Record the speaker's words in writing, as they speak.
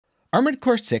Armored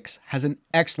Core 6 has an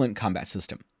excellent combat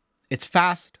system. It's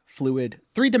fast, fluid,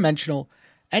 three-dimensional,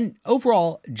 and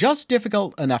overall just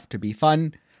difficult enough to be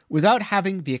fun without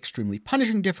having the extremely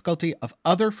punishing difficulty of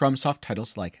other FromSoft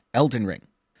titles like Elden Ring.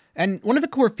 And one of the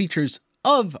core features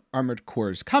of Armored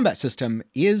Core's combat system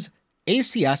is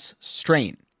ACS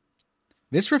Strain.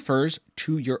 This refers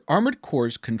to your Armored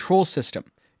Core's control system.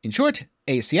 In short,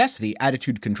 ACS, the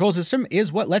Attitude Control System,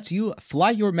 is what lets you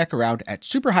fly your mech around at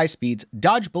super high speeds,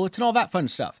 dodge bullets, and all that fun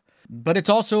stuff. But it's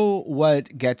also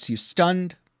what gets you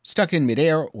stunned, stuck in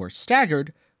midair, or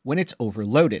staggered when it's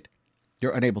overloaded.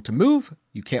 You're unable to move,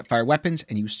 you can't fire weapons,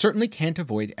 and you certainly can't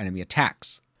avoid enemy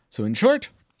attacks. So in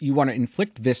short, you want to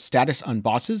inflict this status on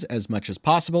bosses as much as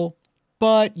possible,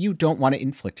 but you don't want to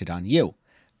inflict it on you.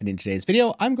 And in today's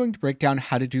video, I'm going to break down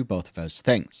how to do both of those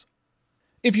things.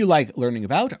 If you like learning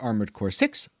about Armored Core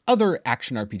 6, other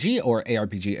action RPG or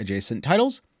ARPG adjacent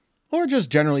titles, or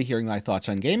just generally hearing my thoughts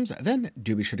on games, then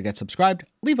do be sure to get subscribed,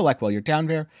 leave a like while you're down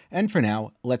there, and for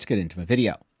now, let's get into the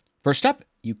video. First up,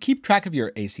 you keep track of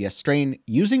your ACS strain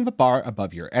using the bar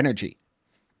above your energy.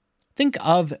 Think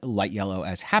of light yellow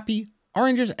as happy,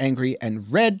 orange as angry,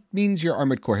 and red means your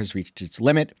Armored Core has reached its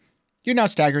limit. You're now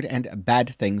staggered and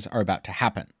bad things are about to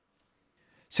happen.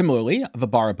 Similarly, the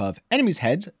bar above enemies'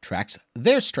 heads tracks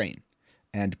their strain.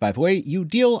 And by the way, you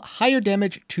deal higher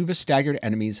damage to the staggered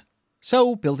enemies,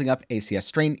 so building up ACS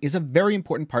strain is a very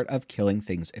important part of killing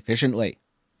things efficiently.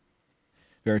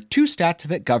 There are two stats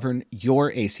that govern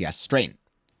your ACS strain.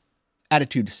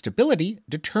 Attitude stability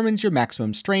determines your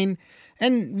maximum strain,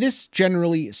 and this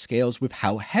generally scales with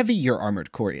how heavy your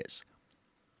Armored Core is.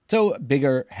 So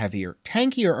bigger, heavier,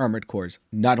 tankier Armored Cores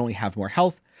not only have more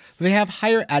health, but they have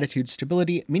higher attitude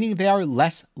stability, meaning they are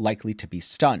less likely to be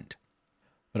stunned.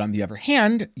 But on the other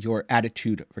hand, your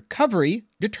attitude recovery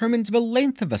determines the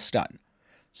length of a stun.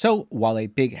 So while a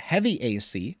big, heavy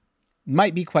AC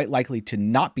might be quite likely to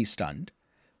not be stunned,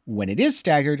 when it is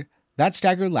staggered, that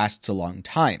stagger lasts a long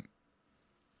time.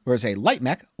 Whereas a light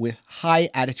mech with high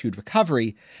attitude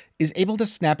recovery is able to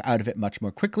snap out of it much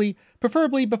more quickly,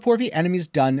 preferably before the enemy's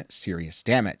done serious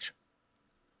damage.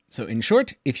 So in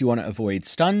short, if you want to avoid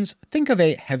stuns, think of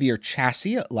a heavier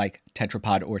chassis like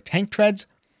Tetrapod or Tank Treads.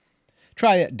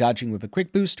 Try dodging with a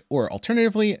quick boost, or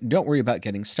alternatively, don't worry about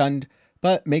getting stunned,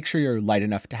 but make sure you're light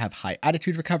enough to have high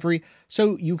attitude recovery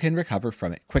so you can recover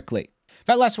from it quickly.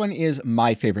 That last one is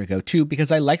my favorite go-to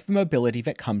because I like the mobility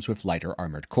that comes with lighter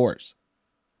Armored Cores.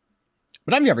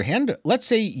 But on the other hand, let's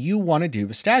say you want to do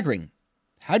the staggering.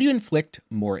 How do you inflict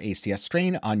more ACS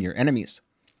strain on your enemies?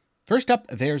 First up,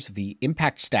 there's the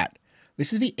impact stat.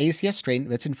 This is the ACS strain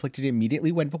that's inflicted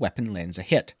immediately when the weapon lands a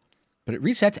hit, but it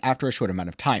resets after a short amount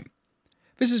of time.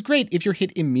 This is great if your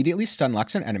hit immediately stun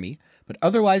locks an enemy, but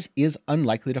otherwise is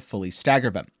unlikely to fully stagger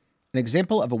them. An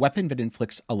example of a weapon that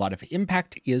inflicts a lot of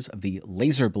impact is the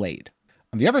laser blade.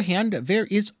 On the other hand, there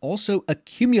is also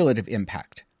Accumulative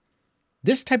Impact.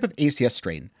 This type of ACS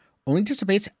strain only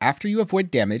dissipates after you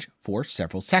avoid damage for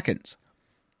several seconds.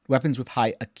 Weapons with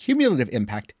high Accumulative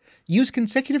Impact use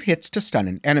consecutive hits to stun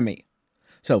an enemy.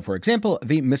 So, for example,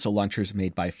 the missile launchers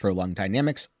made by Furlong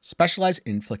Dynamics specialize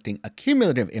in inflicting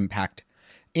Accumulative Impact,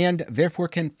 and therefore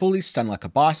can fully stun lock a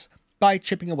boss by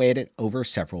chipping away at it over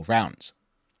several rounds.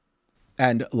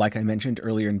 And like I mentioned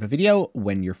earlier in the video,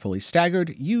 when you're fully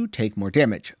staggered, you take more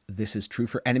damage. This is true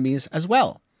for enemies as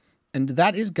well. And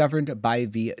that is governed by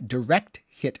the direct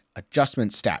hit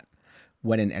adjustment stat.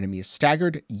 When an enemy is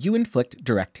staggered, you inflict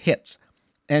direct hits,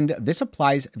 and this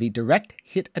applies the direct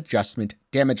hit adjustment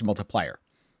damage multiplier.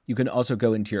 You can also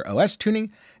go into your OS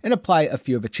tuning and apply a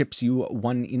few of the chips you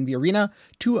won in the arena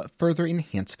to further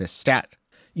enhance this stat.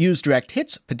 Use direct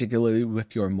hits, particularly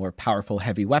with your more powerful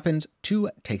heavy weapons, to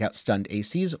take out stunned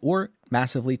ACs or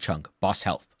massively chunk boss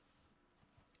health.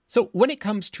 So when it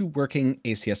comes to working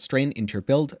ACS strain into your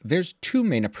build, there's two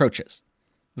main approaches.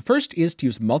 The first is to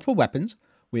use multiple weapons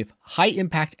with high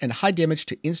impact and high damage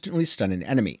to instantly stun an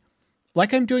enemy,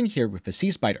 like I'm doing here with the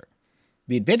Sea Spider.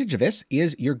 The advantage of this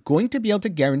is you're going to be able to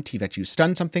guarantee that you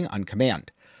stun something on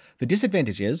command. The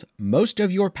disadvantage is most of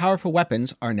your powerful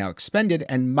weapons are now expended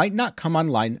and might not come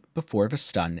online before the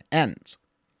stun ends.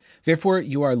 Therefore,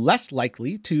 you are less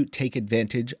likely to take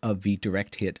advantage of the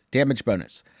direct hit damage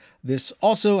bonus. This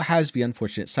also has the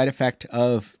unfortunate side effect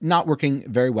of not working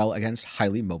very well against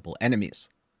highly mobile enemies.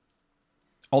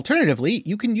 Alternatively,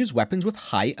 you can use weapons with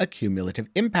high accumulative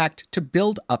impact to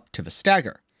build up to the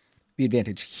stagger. The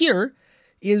advantage here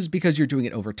is because you're doing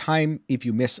it over time. If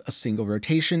you miss a single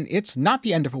rotation, it's not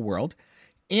the end of the world,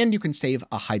 and you can save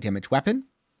a high damage weapon,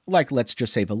 like let's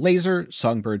just save a laser,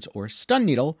 songbirds, or stun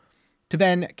needle, to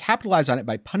then capitalize on it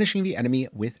by punishing the enemy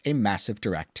with a massive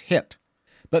direct hit.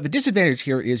 But the disadvantage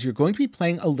here is you're going to be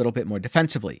playing a little bit more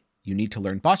defensively. You need to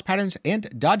learn boss patterns and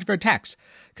dodge their attacks,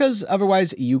 because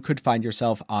otherwise you could find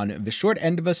yourself on the short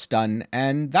end of a stun,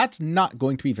 and that's not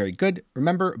going to be very good.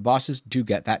 Remember, bosses do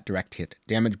get that direct hit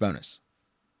damage bonus.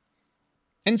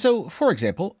 And so, for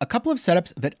example, a couple of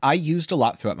setups that I used a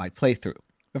lot throughout my playthrough.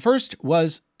 The first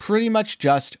was pretty much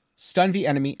just stun the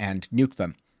enemy and nuke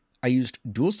them. I used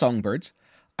dual songbirds,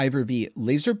 either the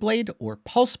laser blade or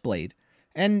pulse blade,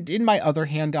 and in my other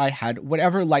hand I had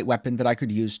whatever light weapon that I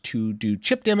could use to do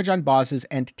chip damage on bosses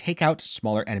and take out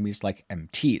smaller enemies like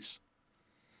MTs.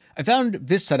 I found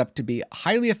this setup to be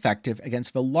highly effective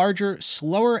against the larger,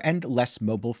 slower, and less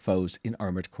mobile foes in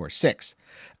Armored Core 6.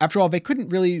 After all, they couldn't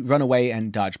really run away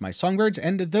and dodge my songbirds,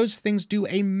 and those things do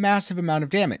a massive amount of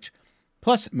damage.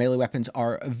 Plus, melee weapons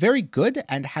are very good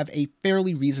and have a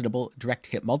fairly reasonable direct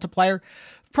hit multiplier.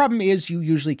 The problem is you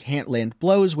usually can't land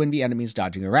blows when the enemy's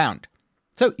dodging around.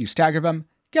 So you stagger them,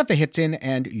 get the hits in,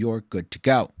 and you're good to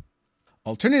go.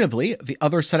 Alternatively, the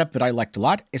other setup that I liked a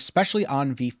lot, especially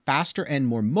on the faster and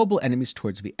more mobile enemies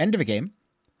towards the end of the game,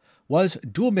 was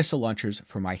dual missile launchers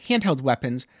for my handheld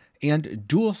weapons and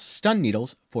dual stun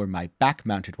needles for my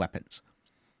back-mounted weapons.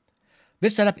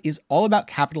 This setup is all about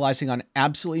capitalizing on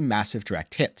absolutely massive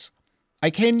direct hits. I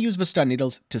can use the stun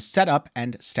needles to set up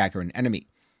and stagger an enemy,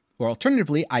 or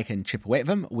alternatively, I can chip away at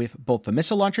them with both the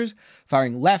missile launchers,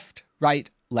 firing left, right,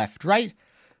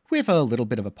 with a little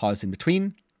bit of a pause in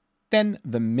between. Then,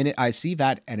 the minute I see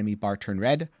that enemy bar turn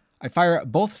red, I fire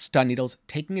both stun needles,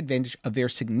 taking advantage of their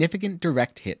significant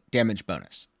direct hit damage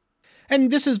bonus. And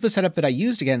this is the setup that I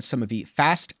used against some of the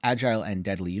fast, agile, and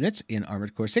deadly units in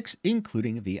Armored Core 6,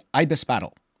 including the Ibis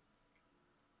battle.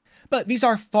 But these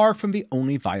are far from the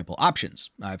only viable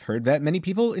options. I've heard that many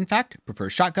people, in fact, prefer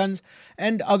shotguns,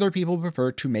 and other people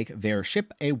prefer to make their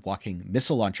ship a walking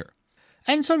missile launcher.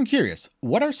 And so I'm curious,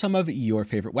 what are some of your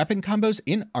favorite weapon combos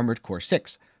in Armored Core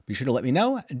 6? Be sure to let me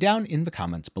know down in the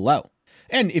comments below.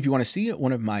 And if you want to see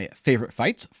one of my favorite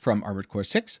fights from Armored Core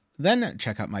 6, then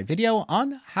check out my video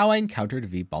on how I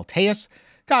encountered the Balteus,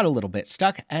 got a little bit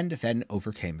stuck, and then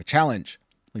overcame the challenge.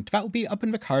 Link to that will be up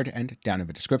in the card and down in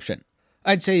the description.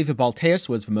 I'd say the Balteus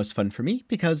was the most fun for me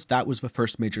because that was the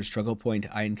first major struggle point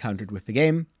I encountered with the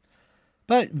game.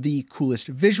 But the coolest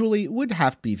visually would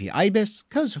have to be the Ibis,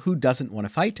 because who doesn't want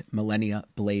to fight Millennia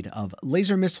Blade of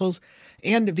Laser Missiles?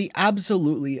 And the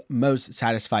absolutely most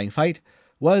satisfying fight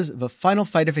was the final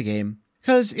fight of the game,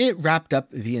 because it wrapped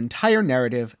up the entire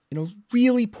narrative in a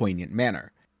really poignant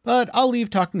manner. But I'll leave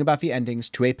talking about the endings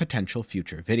to a potential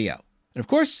future video. And of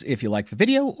course, if you liked the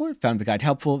video or found the guide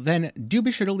helpful, then do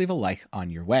be sure to leave a like on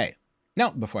your way. Now,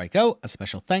 before I go, a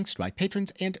special thanks to my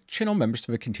patrons and channel members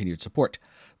for the continued support.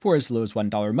 For as low as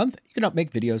 $1 a month, you can help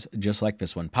make videos just like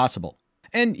this one possible.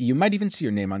 And you might even see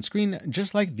your name on screen,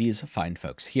 just like these fine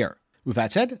folks here. With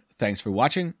that said, thanks for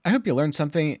watching, I hope you learned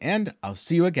something, and I'll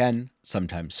see you again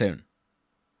sometime soon.